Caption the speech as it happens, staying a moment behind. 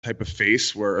type of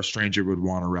face where a stranger would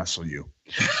want to wrestle you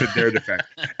to their defense.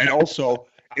 And also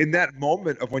in that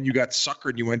moment of when you got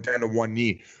suckered and you went down to one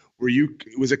knee,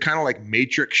 was it kind of like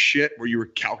Matrix shit where you were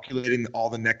calculating all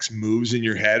the next moves in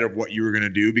your head of what you were going to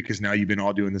do because now you've been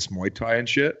all doing this Muay Thai and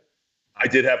shit? I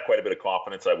did have quite a bit of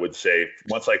confidence, I would say.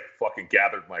 Once I fucking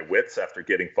gathered my wits after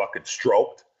getting fucking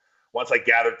stroked, once I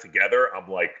gathered together, I'm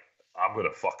like, I'm going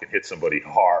to fucking hit somebody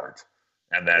hard.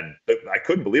 And then I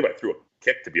couldn't believe I threw a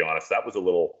kick, to be honest. That was a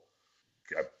little,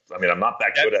 I mean, I'm not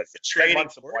that good at it. 10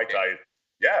 months of Muay Thai.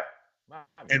 Yeah.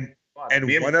 And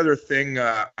one other thing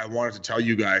I wanted to tell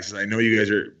you guys is I know you guys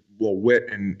are, well, Wit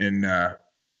and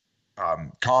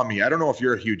Kami. I don't know if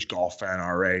you're a huge golf fan,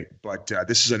 RA, but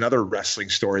this is another wrestling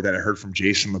story that I heard from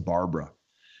Jason LaBarbera.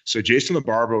 So Jason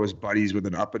LaBarbera was buddies with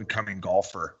an up-and-coming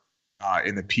golfer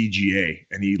in the PGA,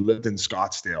 and he lived in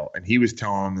Scottsdale, and he was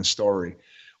telling the story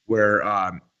where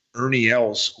Ernie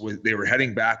Els they were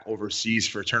heading back overseas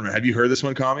for a tournament. Have you heard this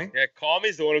one, Kami? Yeah,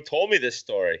 Kami's the one who told me this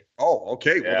story. Oh,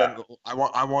 okay. Yeah. Well, then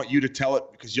I want you to tell it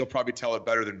because you'll probably tell it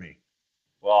better than me.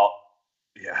 Well,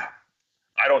 yeah,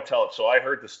 I don't tell it. So I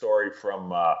heard the story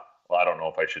from. Well, I don't know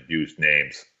if I should use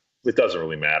names. It doesn't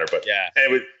really matter, but yeah,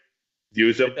 and it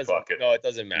use them. Fuck it. No, it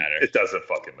doesn't matter. It doesn't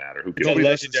fucking matter. Who it's a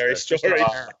legendary story.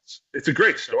 It's a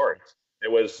great story.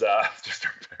 It was just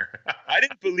our parents. I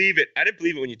didn't believe it. I didn't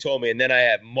believe it when you told me, and then I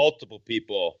had multiple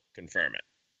people confirm it.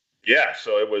 Yeah,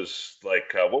 so it was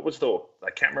like, what was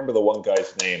I can't remember the one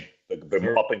guy's name.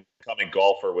 The up-and-coming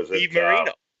golfer was Steve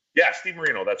Marino. Yeah, Steve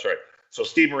Marino, that's right. So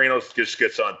Steve Marino just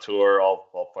gets on tour,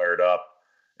 all fired up.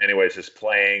 Anyways, is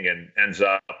playing and ends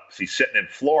up, he's sitting in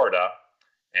Florida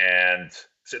and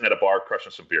sitting at a bar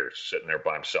crushing some beers, sitting there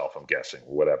by himself, I'm guessing,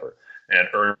 whatever. And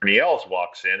Ernie Els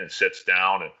walks in and sits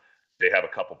down and they have a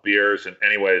couple beers, and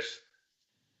anyways,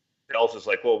 Els is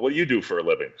like, well, what do you do for a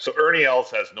living? So Ernie Els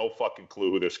has no fucking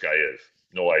clue who this guy is.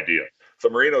 No idea. So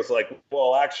Marino's like,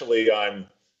 well, actually, I'm,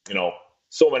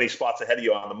 so many spots ahead of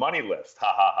you on the money list.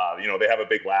 Ha, ha, ha. They have a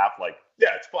big laugh like,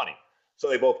 yeah, it's funny. So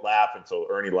they both laugh, and so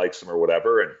Ernie likes him or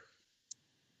whatever. And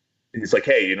he's like,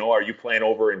 hey, are you playing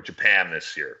over in Japan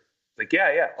this year? Like,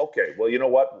 yeah. Okay, well, you know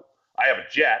what? I have a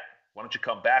jet. Why don't you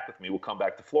come back with me? We'll come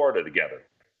back to Florida together.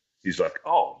 He's like,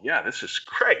 oh, yeah, this is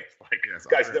great. Like, this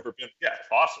guy's never been,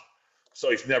 awesome. So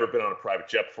he's never been on a private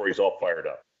jet before. He's all fired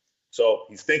up. So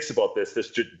he thinks about this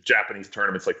Japanese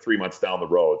tournament's like 3 months down the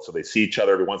road. So they see each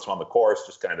other every once in a while on the course,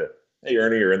 just kind of, hey,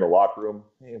 Ernie, you're in the locker room.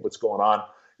 Hey, what's going on?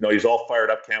 He's all fired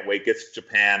up, can't wait, gets to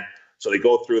Japan. So they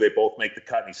go through, they both make the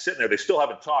cut, and he's sitting there. They still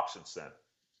haven't talked since then.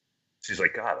 She's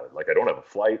like, God, I don't have a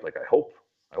flight. Like, I hope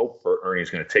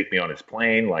Ernie's going to take me on his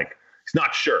plane. Like, he's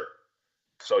not sure.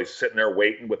 So he's sitting there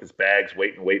waiting with his bags,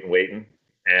 waiting.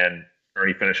 And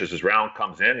Ernie finishes his round,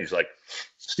 comes in. He's like,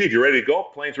 Steve, you ready to go?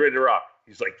 Plane's ready to rock.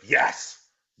 He's like, yes.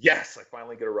 I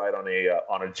finally get a ride on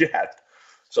a jet.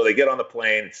 So they get on the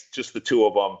plane. It's just the two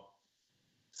of them.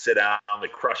 Sit down. They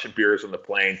crushing beers on the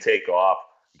plane, take off,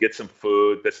 get some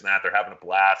food, this and that. They're having a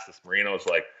blast. This Marino's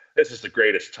like, this is the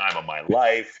greatest time of my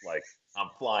life. Like, I'm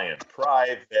flying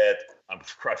private. I'm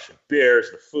crushing beers.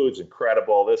 The food's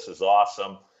incredible. This is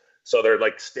awesome. So they're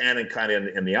like standing kind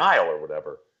of in the aisle or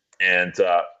whatever. And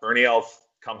Ernie Els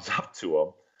comes up to him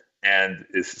and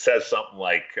says something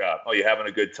like, oh, you having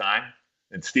a good time?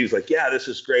 And Steve's like, yeah, this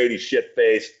is great. He's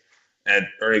shit-faced. And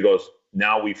Ernie goes,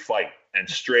 now we fight. And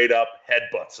straight up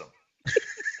headbutts him.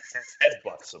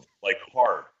 Headbutts him, like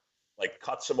hard. Like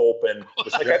cuts him open.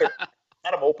 It's like either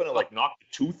cut him open and like knock the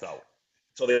tooth out.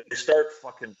 So they start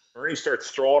Ernie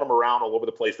starts throwing him around all over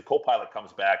the place. The co-pilot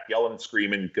comes back yelling and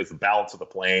screaming because the balance of the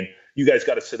plane. You guys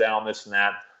got to sit down, this and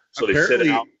that. So they sit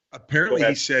down. Apparently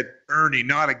he said, Ernie,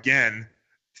 not again.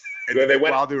 And they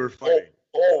went, while they were fighting.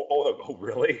 Oh,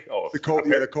 really? Oh, the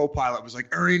co-pilot was like,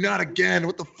 Ernie, not again.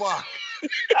 What the fuck?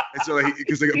 And so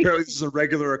because apparently this is a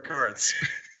regular occurrence.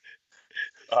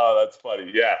 Oh, that's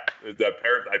funny. Yeah.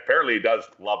 Apparently he does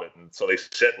love it. And so they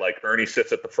sit, like Ernie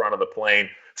sits at the front of the plane.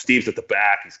 Steve's at the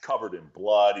back. He's covered in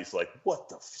blood. He's like, what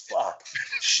the fuck?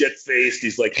 Shit-faced.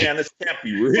 He's like, man, this can't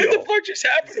be real. What the fuck just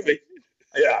happened to me?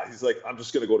 Yeah. He's like, I'm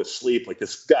just going to go to sleep. Like,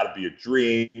 this got to be a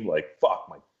dream. Like, fuck,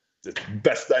 the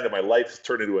best night of my life has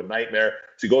turned into a nightmare.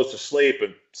 So he goes to sleep,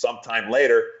 and sometime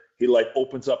later, he like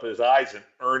opens up his eyes, and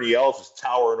Ernie Els is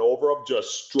towering over him,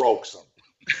 just strokes him.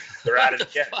 They're at it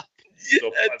again. Yeah,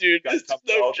 so, dude, this is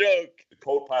no joke. The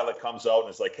co-pilot comes out and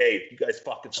is like, hey, you guys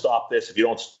fucking stop this. If you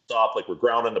don't stop, like, we're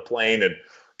grounding the plane in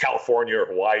California or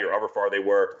Hawaii or however far they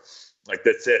were. Like,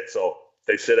 that's it. So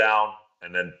they sit down,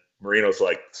 and then Marino's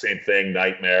like, same thing,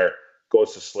 nightmare,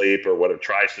 goes to sleep or whatever,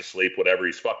 tries to sleep, whatever.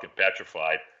 He's fucking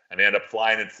petrified. And they end up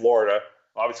flying in Florida.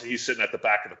 obviously he's sitting at the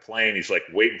back of the plane. He's like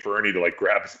waiting for Ernie to like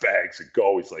grab his bags and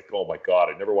go. He's like, oh my God,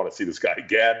 I never want to see this guy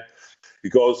again. He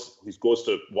goes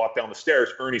to walk down the stairs.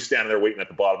 Ernie's standing there waiting at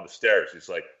the bottom of the stairs. He's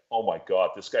like, oh my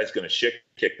God, this guy's going to shit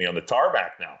kick me on the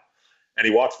tarmac now. And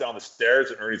he walks down the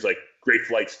stairs and Ernie's like, great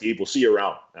flight, Steve. We'll see you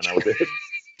around. And that was it.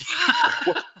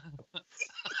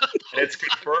 And it's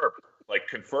confirmed. Like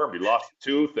confirmed. He lost a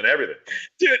tooth and everything.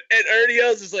 Dude, and Ernie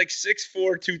Els is like 6'4",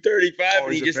 235,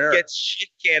 and he just bear. gets shit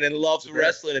canned and loves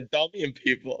wrestling and dummying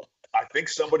people. I think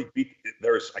somebody beat.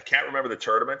 I can't remember the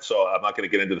tournament, so I'm not going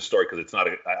to get into the story because it's not.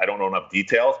 I don't know enough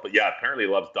details. But yeah, apparently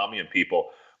he loves dummying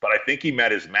people. But I think he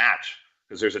met his match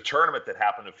because there's a tournament that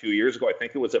happened a few years ago. I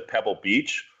think it was at Pebble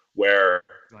Beach where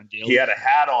he had a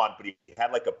hat on, but he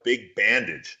had like a big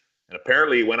bandage. And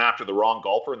apparently he went after the wrong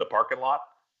golfer in the parking lot,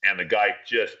 and the guy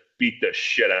just beat the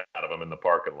shit out of him in the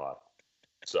parking lot.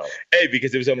 So hey,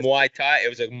 because it was a Muay Thai. It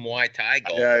was a Muay Thai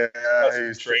golf. Yeah. He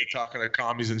was talking to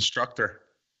Kami's instructor.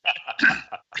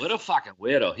 What a fucking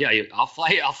weirdo. Yeah, I'll fly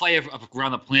you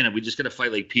around the planet. We just got to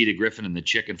fight like Peter Griffin and the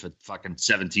chicken for fucking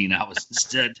 17 hours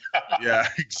instead. Yeah,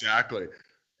 exactly.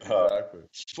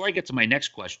 Before I get to my next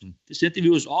question, this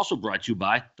interview is also brought to you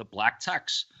by the Black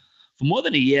Tux. For more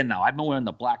than a year now, I've been wearing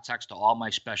the Black Tux to all my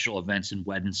special events and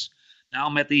weddings. Now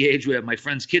I'm at the age where my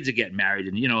friends' kids are getting married,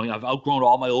 and, I've outgrown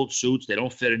all my old suits. They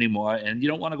don't fit anymore, and you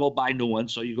don't want to go buy new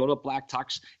ones, so you go to Black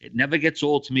Tux. It never gets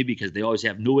old to me because they always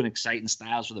have new and exciting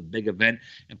styles for the big event,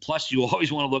 and plus you always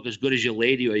want to look as good as your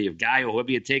lady or your guy or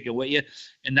whoever you're taking with you,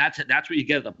 and that's what you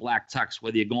get at the Black Tux.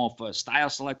 Whether you're going for a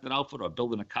style-selected outfit or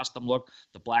building a custom look,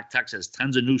 the Black Tux has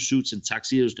tons of new suits and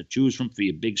tuxedos to choose from for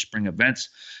your big spring events.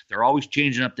 They're always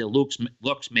changing up their looks,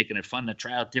 making it fun to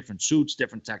try out different suits,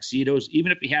 different tuxedos.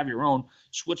 Even if you have your own,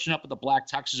 switching up with the Black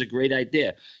Tux is a great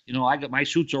idea. I got my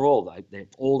suits are old. They're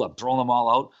old. I'm throwing them all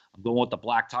out. I'm going with the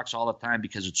Black Tux all the time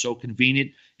because it's so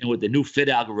convenient. And with the new fit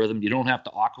algorithm, you don't have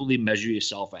to awkwardly measure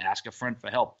yourself or ask a friend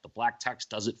for help. The Black Tux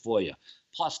does it for you.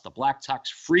 Plus, the Black Tux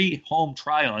free home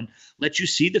try-on lets you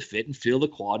see the fit and feel the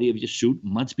quality of your suit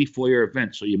months before your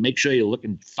event, so you make sure you're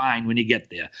looking fine when you get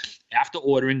there. After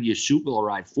ordering, your suit will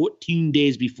arrive 14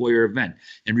 days before your event.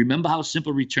 And remember how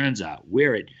simple returns are.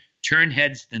 Wear it, turn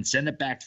heads, then send it back